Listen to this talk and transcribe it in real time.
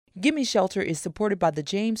Gimme Shelter is supported by the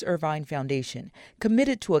James Irvine Foundation,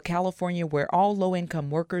 committed to a California where all low-income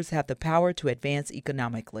workers have the power to advance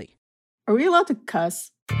economically. Are we allowed to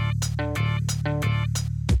cuss?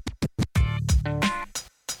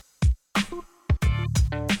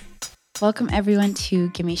 Welcome everyone to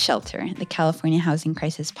Gimme Shelter, the California Housing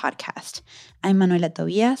Crisis podcast. I'm Manuela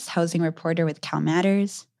Tobias, housing reporter with Cal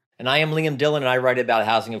Matters. And I am Liam Dillon, and I write about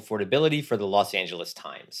housing affordability for the Los Angeles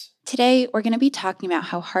Times. Today, we're going to be talking about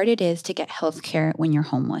how hard it is to get health care when you're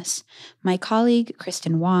homeless. My colleague,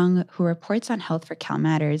 Kristen Wong, who reports on health for Cal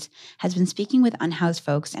Matters, has been speaking with unhoused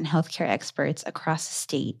folks and healthcare experts across the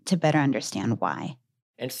state to better understand why.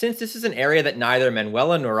 And since this is an area that neither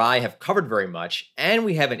Manuela nor I have covered very much, and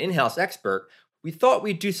we have an in-house expert, we thought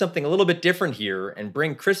we'd do something a little bit different here and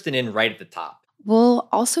bring Kristen in right at the top. We'll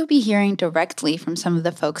also be hearing directly from some of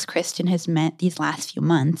the folks Kristen has met these last few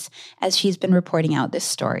months as she's been reporting out this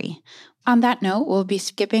story. On that note, we'll be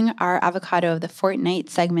skipping our Avocado of the Fortnight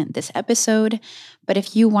segment this episode, but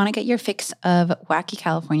if you want to get your fix of wacky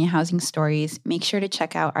California housing stories, make sure to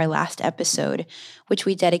check out our last episode, which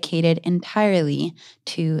we dedicated entirely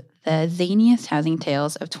to the zaniest housing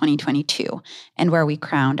tales of 2022, and where we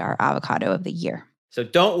crowned our Avocado of the Year. So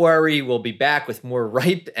don't worry, we'll be back with more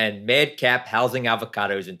ripe and madcap housing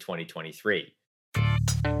avocados in 2023.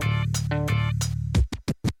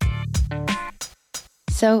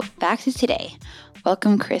 So back to today.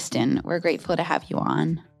 Welcome, Kristen. We're grateful to have you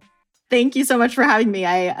on. Thank you so much for having me.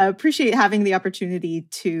 I appreciate having the opportunity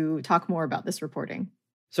to talk more about this reporting.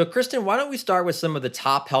 So Kristen, why don't we start with some of the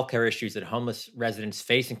top healthcare issues that homeless residents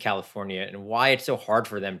face in California and why it's so hard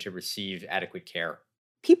for them to receive adequate care?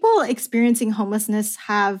 People experiencing homelessness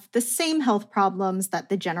have the same health problems that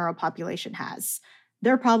the general population has.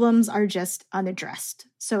 Their problems are just unaddressed.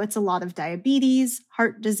 So it's a lot of diabetes,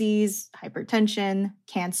 heart disease, hypertension,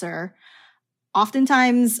 cancer.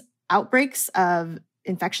 Oftentimes, outbreaks of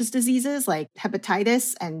infectious diseases like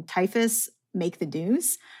hepatitis and typhus make the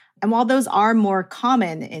news. And while those are more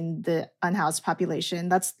common in the unhoused population,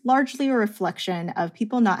 that's largely a reflection of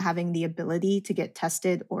people not having the ability to get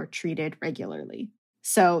tested or treated regularly.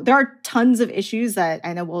 So there are tons of issues that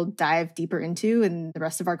I know we'll dive deeper into in the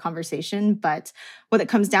rest of our conversation. But what it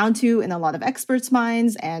comes down to in a lot of experts'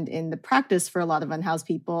 minds and in the practice for a lot of unhoused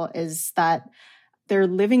people is that their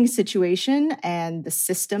living situation and the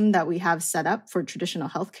system that we have set up for traditional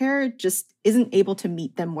healthcare just isn't able to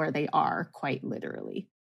meet them where they are, quite literally.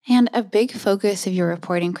 And a big focus of your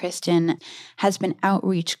reporting, Kristen, has been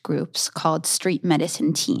outreach groups called street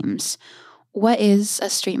medicine teams. What is a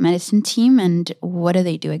street medicine team and what do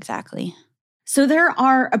they do exactly? So there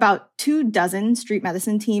are about 24 street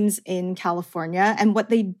medicine teams in California. And what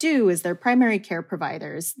they do is they're primary care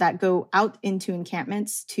providers that go out into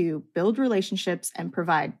encampments to build relationships and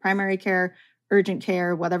provide primary care, urgent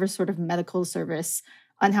care, whatever sort of medical service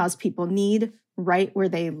unhoused people need right where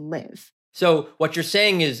they live. So what you're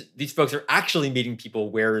saying is these folks are actually meeting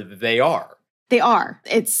people where they are. They are.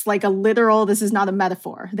 It's like a literal, this is not a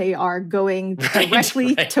metaphor. They are going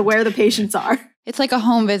directly to where the patients are. It's like a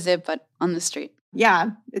home visit, but on the street.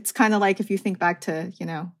 Yeah. It's kind of like if you think back to,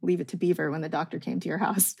 Leave It to Beaver when the doctor came to your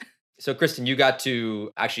house. So, Kristen, you got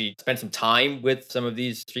to actually spend some time with some of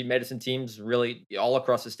these street medicine teams really all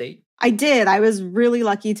across the state? I did. I was really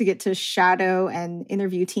lucky to get to shadow and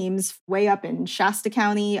interview teams way up in Shasta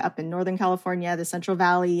County, up in Northern California, the Central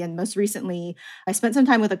Valley. And most recently, I spent some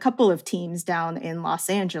time with a couple of teams down in Los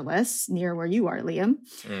Angeles, near where you are, Liam.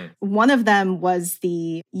 One of them was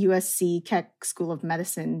the USC Keck School of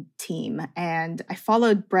Medicine team. And I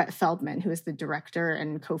followed Brett Feldman, who is the director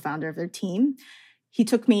and co-founder of their team. He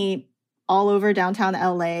took me all over downtown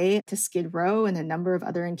LA to Skid Row and a number of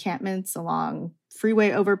other encampments along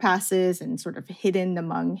freeway overpasses and sort of hidden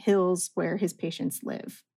among hills where his patients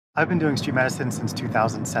live. I've been doing street medicine since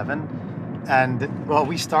 2007. And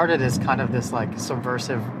we started as kind of this like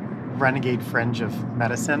subversive renegade fringe of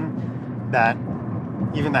medicine that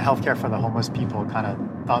even the healthcare for the homeless people kind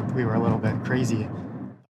of thought we were a little bit crazy.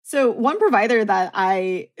 So one provider that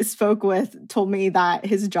I spoke with told me that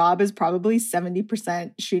his job is probably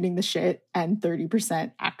 70% shooting the shit and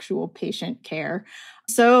 30% actual patient care.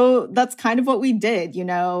 So that's kind of what we did.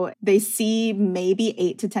 They see maybe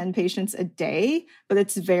 8 to 10 patients a day, but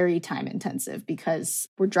it's very time intensive because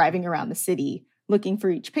we're driving around the city looking for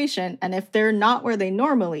each patient. And if they're not where they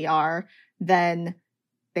normally are, then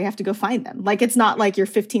they have to go find them. Like, it's not like you're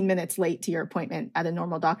 15 minutes late to your appointment at a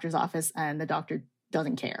normal doctor's office and the doctor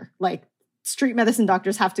doesn't care. Like, street medicine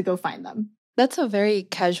doctors have to go find them. That's a very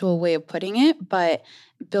casual way of putting it, but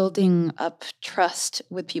building up trust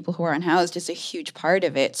with people who are unhoused is a huge part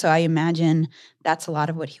of it. So I imagine that's a lot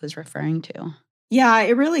of what he was referring to. Yeah,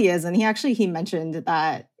 it really is. And he mentioned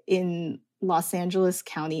that in Los Angeles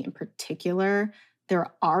County in particular, there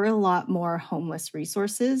are a lot more homeless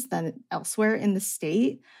resources than elsewhere in the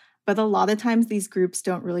state. But a lot of times these groups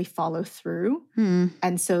don't really follow through.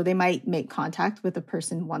 And so they might make contact with a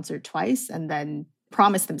person once or twice and then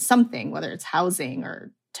promise them something, whether it's housing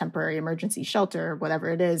or temporary emergency shelter or whatever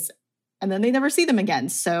it is. And then they never see them again.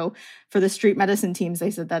 So for the street medicine teams,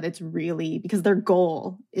 they said that it's really because their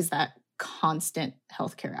goal is that constant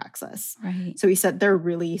healthcare access. Right. So he said they're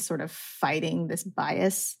really sort of fighting this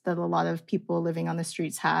bias that a lot of people living on the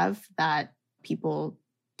streets have, that people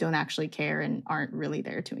don't actually care and aren't really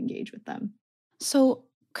there to engage with them. So,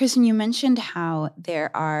 Kristen, you mentioned how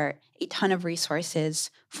there are a ton of resources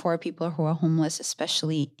for people who are homeless,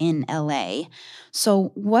 especially in LA.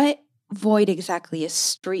 So what void exactly is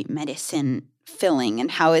street medicine filling, and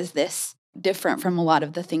how is this different from a lot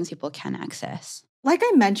of the things people can access? Like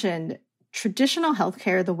I mentioned, traditional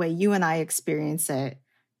healthcare, the way you and I experience it,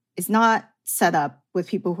 is not set up with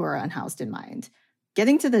people who are unhoused in mind.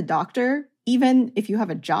 Getting to the doctor, even if you have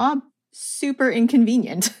a job, super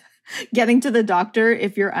inconvenient. Getting to the doctor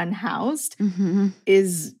if you're unhoused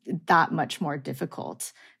is that much more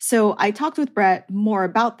difficult. So I talked with Brett more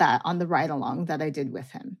about that on the ride-along that I did with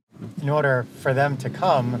him. In order for them to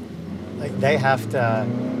come, they have to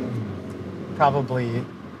probably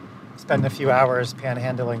spend a few hours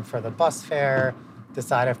panhandling for the bus fare,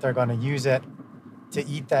 decide if they're going to use it to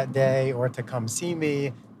eat that day or to come see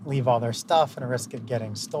me, leave all their stuff and risk it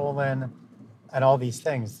getting stolen, and all these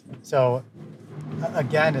things. So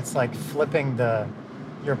again, it's like flipping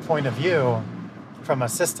your point of view from a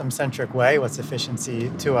system-centric way with efficiency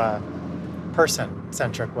to a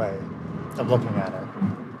person-centric way of looking at it.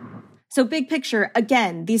 So big picture,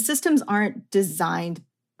 again, these systems aren't designed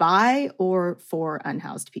by or for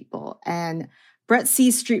unhoused people. And Brett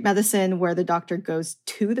sees street medicine, where the doctor goes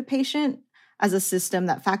to the patient, as a system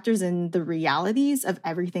that factors in the realities of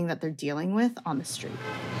everything that they're dealing with on the street.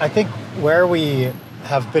 I think where we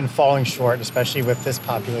have been falling short, especially with this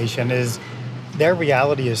population, is their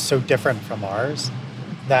reality is so different from ours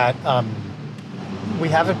that we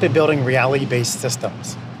haven't been building reality-based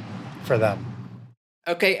systems for them.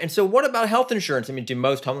 Okay, and so what about health insurance? I mean, do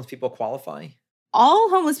most homeless people qualify? All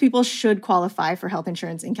homeless people should qualify for health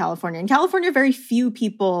insurance in California. In California, very few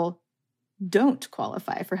people don't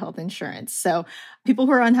qualify for health insurance. So people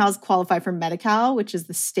who are unhoused qualify for Medi-Cal, which is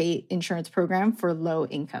the state insurance program for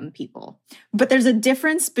low-income people. But there's a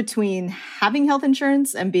difference between having health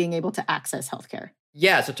insurance and being able to access healthcare.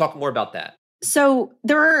 Yeah, so talk more about that. So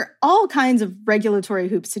there are all kinds of regulatory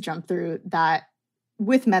hoops to jump through that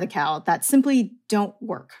with Medi-Cal that simply don't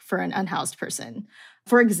work for an unhoused person.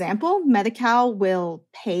 For example, Medi-Cal will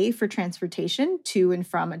pay for transportation to and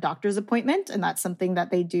from a doctor's appointment, and that's something that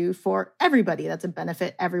they do for everybody. That's a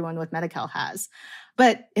benefit everyone with Medi-Cal has.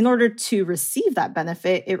 But in order to receive that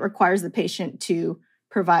benefit, it requires the patient to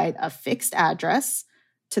provide a fixed address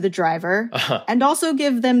to the driver and also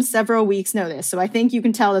give them several weeks' notice. So I think you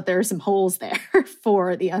can tell that there are some holes there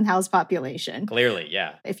for the unhoused population. Clearly,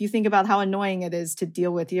 yeah. If you think about how annoying it is to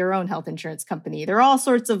deal with your own health insurance company, there are all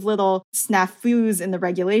sorts of little snafus in the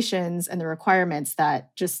regulations and the requirements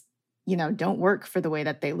that just, don't work for the way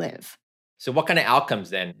that they live. So what kind of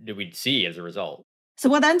outcomes then do we see as a result? So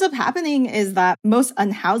what ends up happening is that most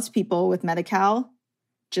unhoused people with Medi-Cal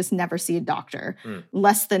just never see a doctor.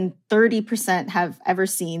 Less than 30% have ever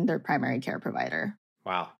seen their primary care provider.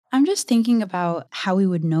 Wow. I'm just thinking about how we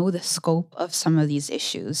would know the scope of some of these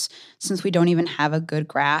issues, since we don't even have a good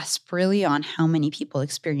grasp really on how many people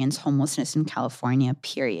experience homelessness in California,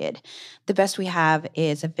 period. The best we have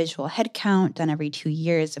is a visual head count done every 2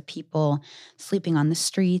 years of people sleeping on the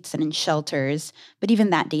streets and in shelters, but even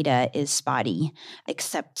that data is spotty,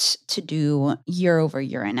 except to do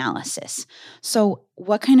year-over-year analysis. So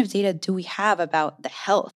what kind of data do we have about the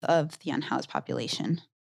health of the unhoused population?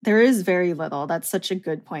 There is very little. That's such a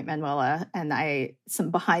good point, Manuela. And some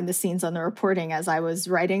behind the scenes on the reporting, as I was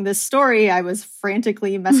writing this story, I was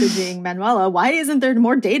frantically messaging Manuela, why isn't there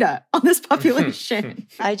more data on this population?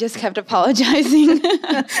 I just kept apologizing.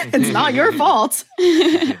 It's not your fault.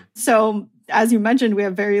 So as you mentioned, we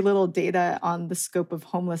have very little data on the scope of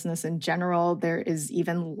homelessness in general. There is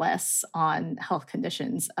even less on health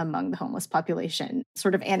conditions among the homeless population.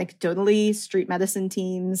 Sort of anecdotally, street medicine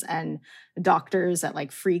teams and doctors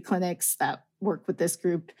at free clinics that work with this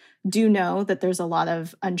group do know that there's a lot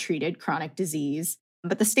of untreated chronic disease,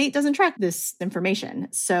 but the state doesn't track this information.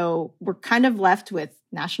 So we're kind of left with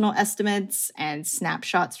national estimates and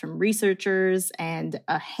snapshots from researchers and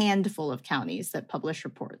a handful of counties that publish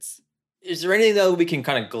reports. Is there anything though we can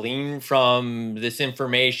kind of glean from this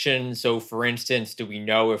information? So, for instance, do we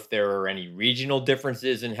know if there are any regional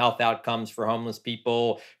differences in health outcomes for homeless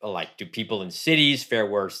people? Like, do people in cities fare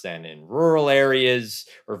worse than in rural areas,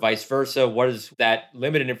 or vice versa? What does that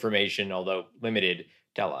limited information, although limited,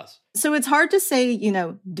 tell us? So it's hard to say,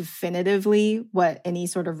 definitively what any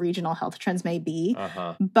sort of regional health trends may be.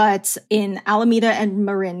 But in Alameda and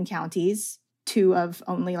Marin counties, two of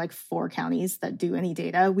only like 4 counties that do any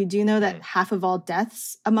data, we do know that half of all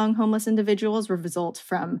deaths among homeless individuals result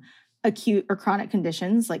from acute or chronic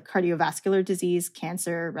conditions like cardiovascular disease,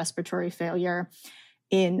 cancer, respiratory failure.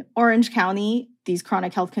 In Orange County, these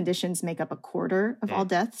chronic health conditions make up a quarter of all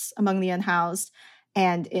deaths among the unhoused.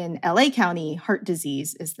 And in LA County, heart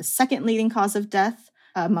disease is the second leading cause of death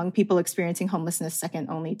among people experiencing homelessness, second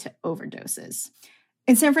only to overdoses.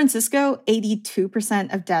 In San Francisco,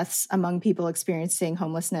 82% of deaths among people experiencing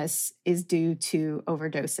homelessness is due to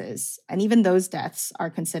overdoses. And even those deaths are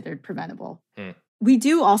considered preventable. We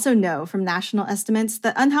do also know from national estimates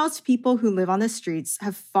that unhoused people who live on the streets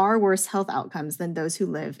have far worse health outcomes than those who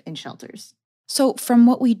live in shelters. So from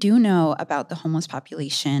what we do know about the homeless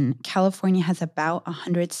population, California has about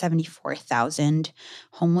 174,000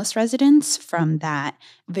 homeless residents from that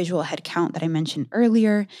visual head count that I mentioned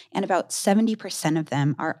earlier, and about 70% of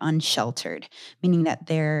them are unsheltered, meaning that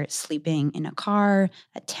they're sleeping in a car,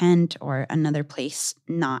 a tent, or another place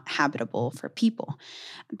not habitable for people.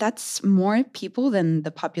 That's more people than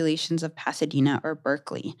the populations of Pasadena or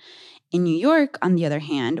Berkeley. In New York, on the other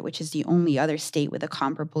hand, which is the only other state with a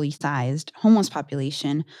comparably sized homeless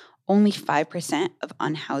population, only 5% of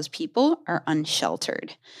unhoused people are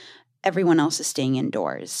unsheltered. Everyone else is staying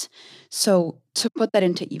indoors. So to put that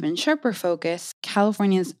into even sharper focus,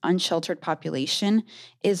 California's unsheltered population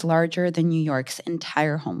is larger than New York's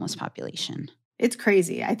entire homeless population. It's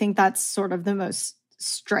crazy. I think that's sort of the most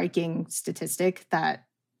striking statistic that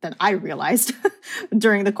I realized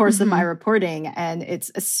during the course of my reporting. And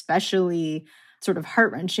it's especially sort of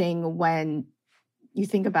heart-wrenching when you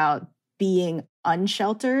think about being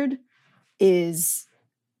unsheltered is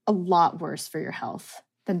a lot worse for your health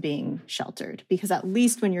than being sheltered. Because at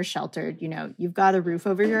least when you're sheltered, you've got a roof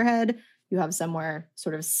over your head, you have somewhere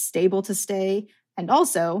sort of stable to stay, and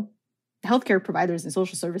also healthcare providers and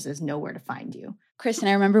social services know where to find you. Kristen,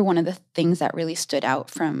 I remember one of the things that really stood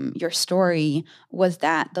out from your story was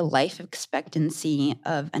that the life expectancy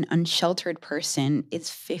of an unsheltered person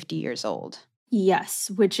is 50 years old.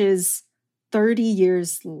 Yes, which is 30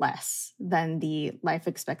 years less than the life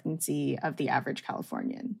expectancy of the average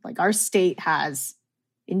Californian. Like our state has,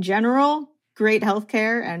 in general, great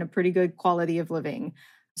healthcare and a pretty good quality of living.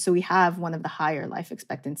 So we have one of the higher life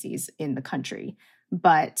expectancies in the country.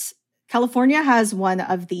 But California has one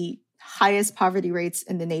of the highest poverty rates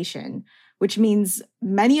in the nation, which means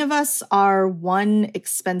many of us are one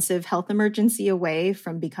expensive health emergency away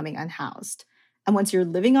from becoming unhoused. And once you're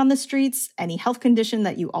living on the streets, any health condition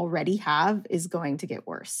that you already have is going to get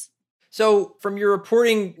worse. So from your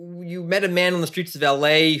reporting, you met a man on the streets of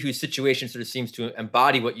LA whose situation sort of seems to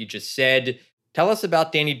embody what you just said. Tell us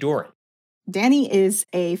about Danny Doran. Danny is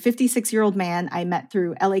a 56-year-old man I met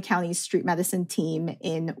through LA County's street medicine team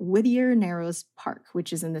in Whittier Narrows Park,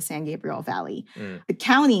 which is in the San Gabriel Valley. The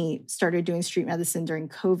county started doing street medicine during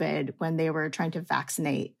COVID when they were trying to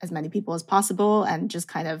vaccinate as many people as possible and just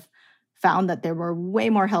kind of found that there were way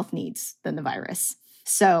more health needs than the virus.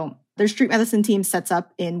 So their street medicine team sets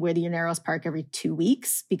up in Whittier Narrows Park every 2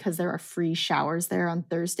 weeks because there are free showers there on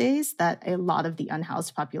Thursdays that a lot of the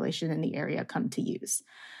unhoused population in the area come to use.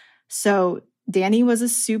 So Danny was a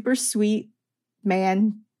super sweet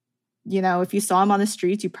man. If you saw him on the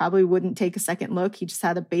streets, you probably wouldn't take a second look. He just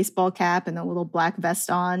had a baseball cap and a little black vest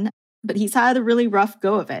on. But he's had a really rough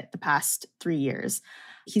go of it the past 3 years.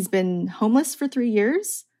 He's been homeless for 3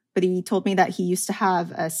 years, but he told me that he used to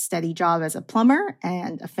have a steady job as a plumber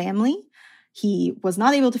and a family. He was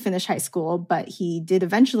not able to finish high school, but he did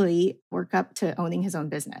eventually work up to owning his own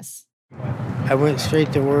business. I went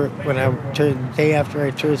straight to work the day after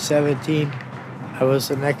I turned 17. I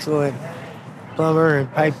was an excellent plumber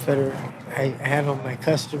and pipe fitter. I handled my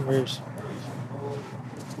customers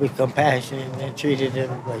with compassion and treated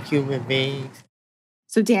them like human beings.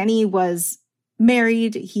 So Danny was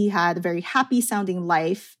married. He had a very happy sounding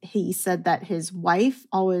life. He said that his wife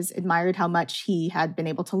always admired how much he had been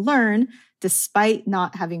able to learn despite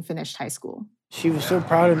not having finished high school. She was so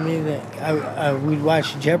proud of me that we'd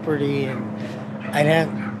watch Jeopardy, and I'd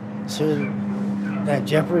answer that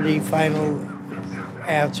Jeopardy final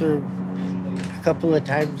answer a couple of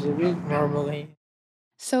times a week normally.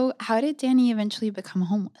 So how did Danny eventually become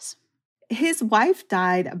homeless? His wife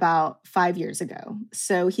died about 5 years ago.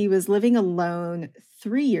 So he was living alone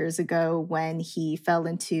 3 years ago when he fell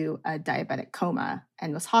into a diabetic coma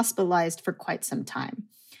and was hospitalized for quite some time.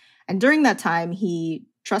 And during that time, he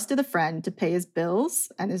trusted a friend to pay his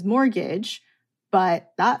bills and his mortgage,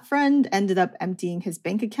 but that friend ended up emptying his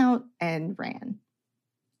bank account and ran.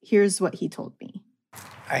 Here's what he told me.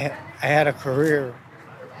 I had a career,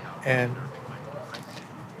 and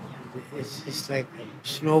it's just like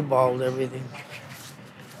snowballed everything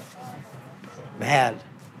bad.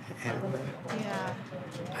 And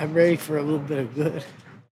I'm ready for a little bit of good.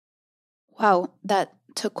 Wow, that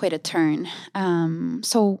took quite a turn.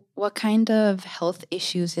 So what kind of health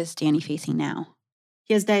issues is Danny facing now?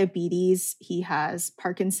 He has diabetes, he has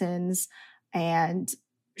Parkinson's, and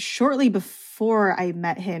shortly before I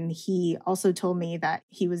met him, he also told me that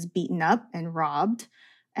he was beaten up and robbed,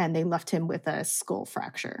 and they left him with a skull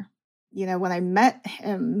fracture. You know, when I met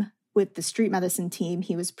him with the street medicine team,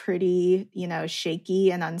 he was pretty,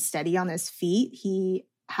 shaky and unsteady on his feet. He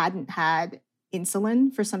hadn't had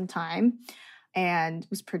insulin for some time and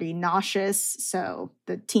was pretty nauseous. So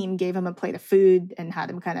the team gave him a plate of food and had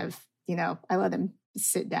him kind of, I let him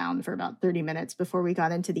sit down for about 30 minutes before we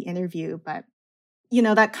got into the interview. But,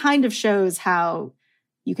 that kind of shows how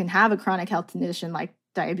you can have a chronic health condition like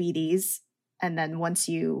diabetes. And then once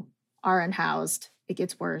you are unhoused, it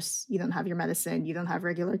gets worse. You don't have your medicine. You don't have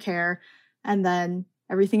regular care. And then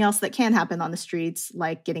everything else that can happen on the streets,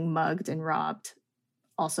 like getting mugged and robbed,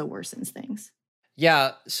 also worsens things.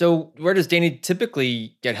 Yeah. So where does Danny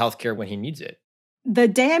typically get healthcare when he needs it? The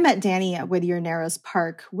day I met Danny at Whittier Narrows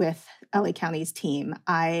Park with LA County's team,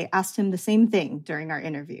 I asked him the same thing during our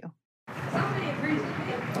interview.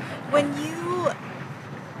 When you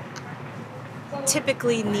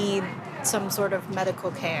typically need some sort of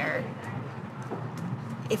medical care,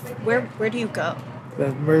 where do you go? The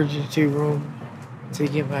emergency room to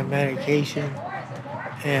get my medication,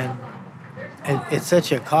 and it's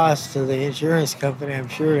such a cost to the insurance company, I'm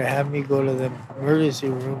sure, to have me go to the emergency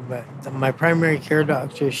room. But my primary care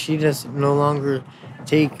doctor, she doesn't no longer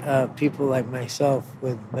take people like myself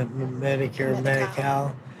with Medicare,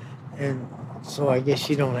 Medi-Cal, and so I guess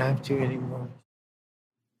she don't have to anymore.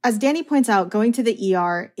 As Danny points out, going to the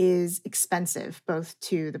ER is expensive, both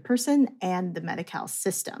to the person and the Medi-Cal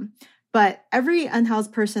system. But every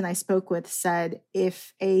unhoused person I spoke with said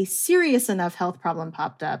if a serious enough health problem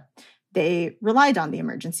popped up, they relied on the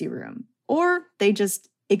emergency room, or they just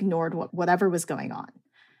ignored whatever was going on.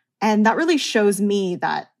 And that really shows me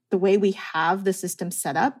that the way we have the system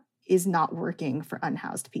set up is not working for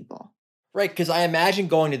unhoused people. Right, because I imagine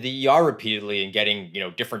going to the ER repeatedly and getting,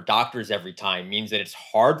 different doctors every time means that it's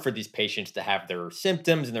hard for these patients to have their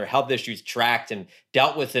symptoms and their health issues tracked and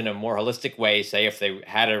dealt with in a more holistic way. Say if they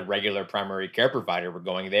had a regular primary care provider, were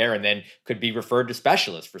going there and then could be referred to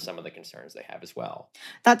specialists for some of the concerns they have as well.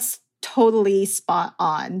 That's totally spot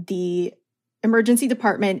on. The emergency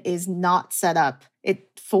department is not set up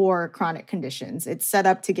for chronic conditions. It's set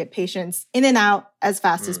up to get patients in and out as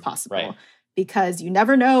fast as possible. Right. Because you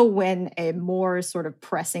never know when a more sort of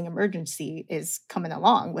pressing emergency is coming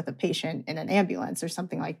along with a patient in an ambulance or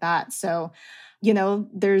something like that. So,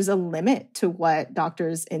 there's a limit to what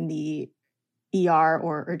doctors in the ER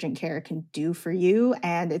or urgent care can do for you.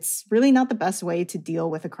 And it's really not the best way to deal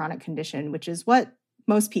with a chronic condition, which is what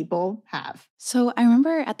most people have. So I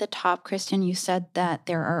remember at the top, Kristen, you said that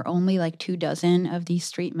there are only like 24 of these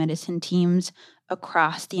street medicine teams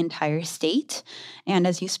across the entire state. And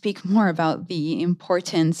as you speak more about the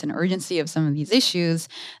importance and urgency of some of these issues,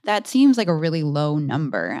 that seems like a really low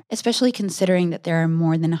number, especially considering that there are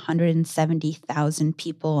more than 170,000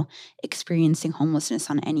 people experiencing homelessness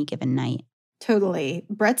on any given night. Totally.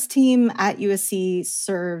 Brett's team at USC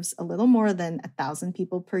serves a little more than 1,000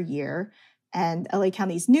 people per year. And LA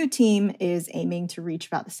County's new team is aiming to reach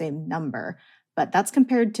about the same number, but that's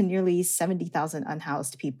compared to nearly 70,000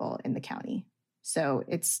 unhoused people in the county. So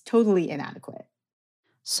it's totally inadequate.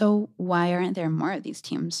 So why aren't there more of these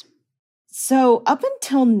teams? So up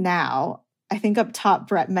until now, I think up top,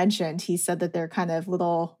 Brett mentioned, he said that they're kind of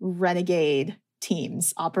little renegade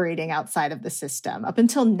teams operating outside of the system. Up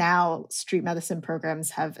until now, street medicine programs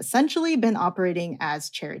have essentially been operating as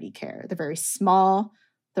charity care. They're very small.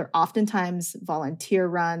 They're oftentimes volunteer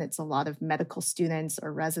run. It's a lot of medical students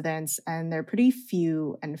or residents, and they're pretty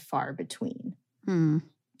few and far between.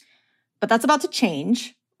 But that's about to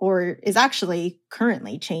change, or is actually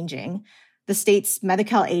currently changing. The state's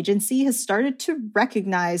Medi-Cal agency has started to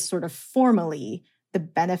recognize sort of formally the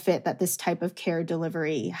benefit that this type of care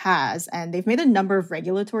delivery has. And they've made a number of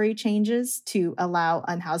regulatory changes to allow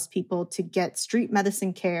unhoused people to get street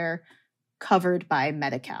medicine care covered by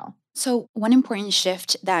Medi-Cal. So one important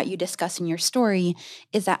shift that you discuss in your story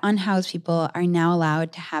is that unhoused people are now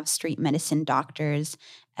allowed to have street medicine doctors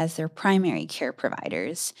as their primary care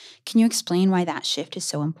providers. Can you explain why that shift is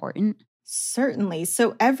so important? Certainly.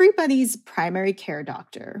 So everybody's primary care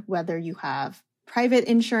doctor, whether you have private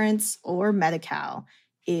insurance or Medi-Cal,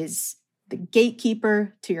 is the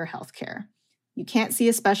gatekeeper to your healthcare. You can't see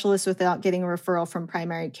a specialist without getting a referral from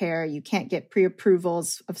primary care. You can't get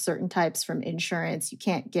pre-approvals of certain types from insurance. You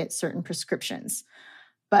can't get certain prescriptions.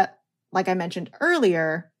 But like I mentioned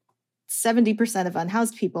earlier, 70% of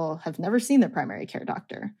unhoused people have never seen their primary care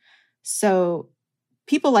doctor. So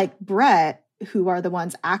people like Brett, who are the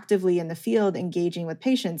ones actively in the field engaging with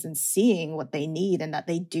patients and seeing what they need and that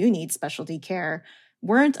they do need specialty care,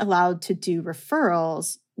 weren't allowed to do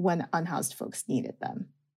referrals when unhoused folks needed them.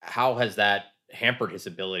 How has that hampered his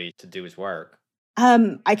ability to do his work?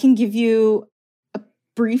 I can give you a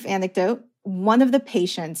brief anecdote. One of the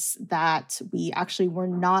patients that we actually were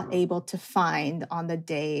not able to find on the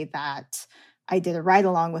day that I did a ride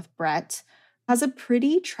along with Brett has a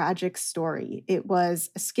pretty tragic story. It was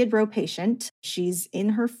a Skid Row patient. She's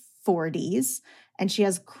in her 40s and she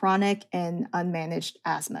has chronic and unmanaged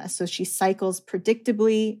asthma. So she cycles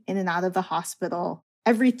predictably in and out of the hospital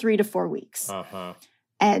every 3 to 4 weeks.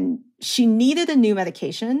 And she needed a new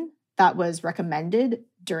medication that was recommended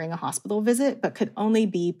during a hospital visit, but could only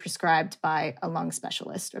be prescribed by a lung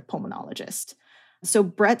specialist or pulmonologist. So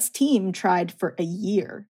Brett's team tried for a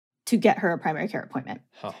year to get her a primary care appointment.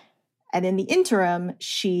 And in the interim,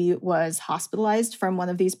 she was hospitalized from one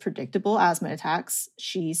of these predictable asthma attacks.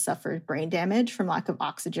 She suffered brain damage from lack of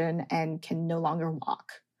oxygen and can no longer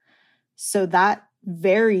walk. So that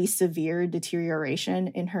very severe deterioration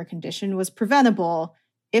in her condition was preventable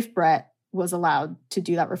if Brett was allowed to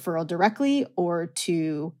do that referral directly or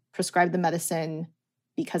to prescribe the medicine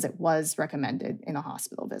because it was recommended in a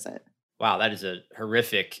hospital visit. Wow, that is a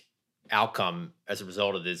horrific outcome as a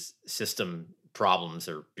result of this system problems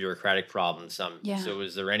or bureaucratic problems. So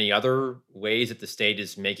is there any other ways that the state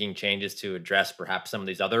is making changes to address perhaps some of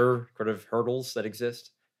these other sort of hurdles that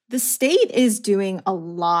exist? The state is doing a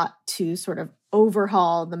lot to sort of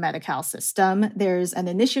overhaul the Medi-Cal system. There's an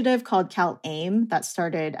initiative called CalAIM that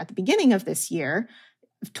started at the beginning of this year,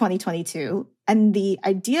 2022. And the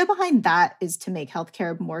idea behind that is to make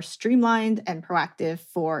healthcare more streamlined and proactive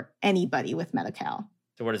for anybody with Medi-Cal.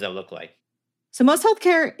 So what does that look like? So most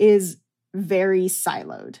healthcare is very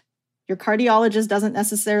siloed. Your cardiologist doesn't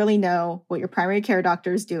necessarily know what your primary care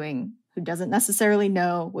doctor is doing, who doesn't necessarily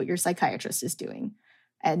know what your psychiatrist is doing.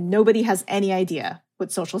 And nobody has any idea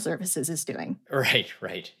what social services is doing.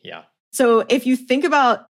 Right. Yeah. So if you think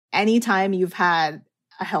about any time you've had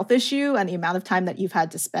a health issue and the amount of time that you've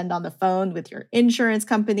had to spend on the phone with your insurance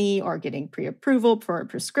company or getting pre-approval for a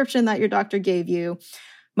prescription that your doctor gave you,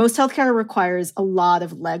 most healthcare requires a lot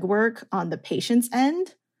of legwork on the patient's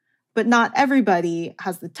end, but not everybody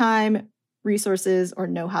has the time, resources, or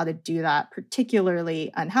know how to do that,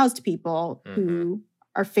 particularly unhoused people who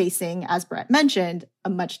are facing, as Brett mentioned, a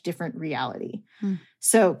much different reality.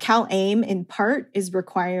 So CalAIM, in part, is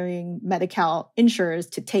requiring Medi-Cal insurers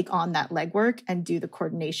to take on that legwork and do the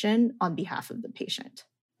coordination on behalf of the patient.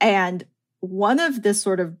 And one of the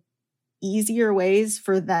sort of easier ways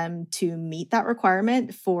for them to meet that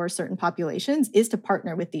requirement for certain populations is to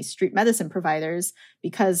partner with these street medicine providers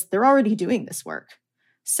because they're already doing this work.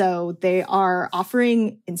 So they are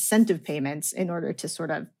offering incentive payments in order to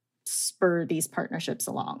sort of spur these partnerships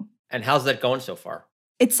along. And how's that going so far?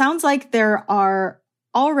 It sounds like there are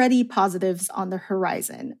already positives on the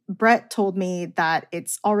horizon. Brett told me that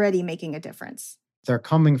it's already making a difference. They're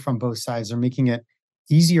coming from both sides. They're making it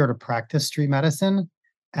easier to practice street medicine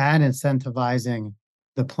and incentivizing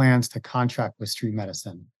the plans to contract with street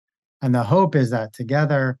medicine. And the hope is that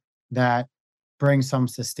together that brings some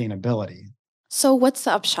sustainability. So what's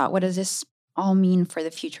the upshot? What does this all mean for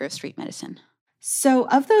the future of street medicine? So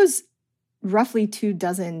of those roughly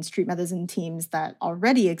 24 street medicine teams that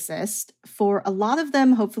already exist, for a lot of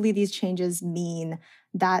them, hopefully these changes mean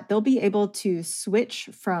that they'll be able to switch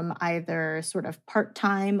from either sort of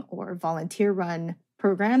part-time or volunteer-run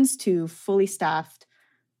programs to fully staffed,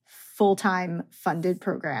 full-time funded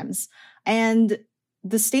programs. And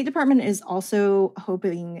the State Department is also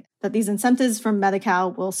hoping that these incentives from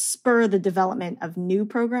Medi-Cal will spur the development of new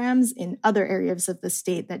programs in other areas of the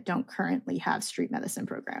state that don't currently have street medicine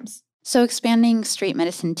programs. So expanding street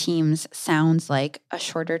medicine teams sounds like a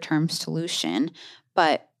shorter-term solution,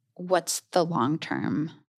 but what's the long-term?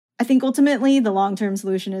 I think ultimately the long-term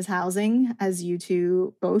solution is housing, as you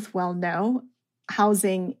two both well know.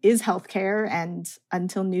 housing is healthcare, and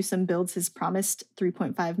until Newsom builds his promised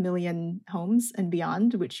 3.5 million homes and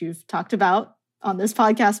beyond, which you've talked about on this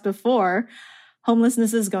podcast before,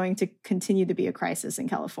 homelessness is going to continue to be a crisis in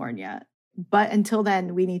California. But until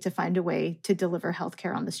then, we need to find a way to deliver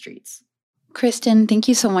healthcare on the streets. Kristen, thank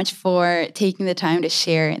you so much for taking the time to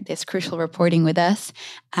share this crucial reporting with us.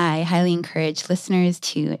 I highly encourage listeners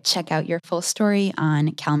to check out your full story on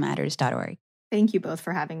calmatters.org. Thank you both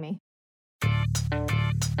for having me.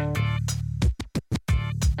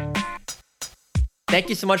 Thank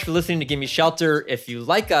you so much for listening to Gimme Shelter. If you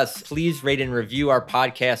like us, please rate and review our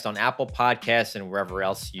podcast on Apple Podcasts and wherever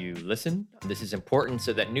else you listen. This is important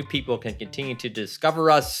so that new people can continue to discover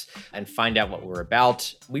us and find out what we're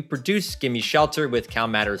about. We produce Gimme Shelter with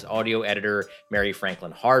CalMatters audio editor Mary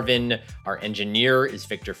Franklin Harvin. Our engineer is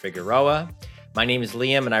Victor Figueroa. My name is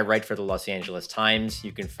Liam, and I write for the Los Angeles Times.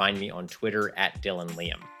 You can find me on Twitter at Dylan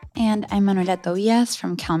Liam. And I'm Manuela Tobias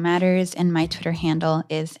from CalMatters, and my Twitter handle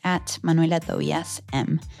is at Manuela Tobias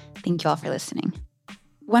M. Thank you all for listening.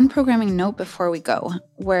 One programming note before we go.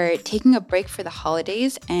 We're taking a break for the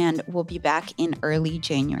holidays, and we'll be back in early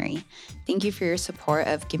January. Thank you for your support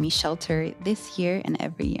of Gimme Shelter this year and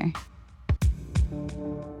every year.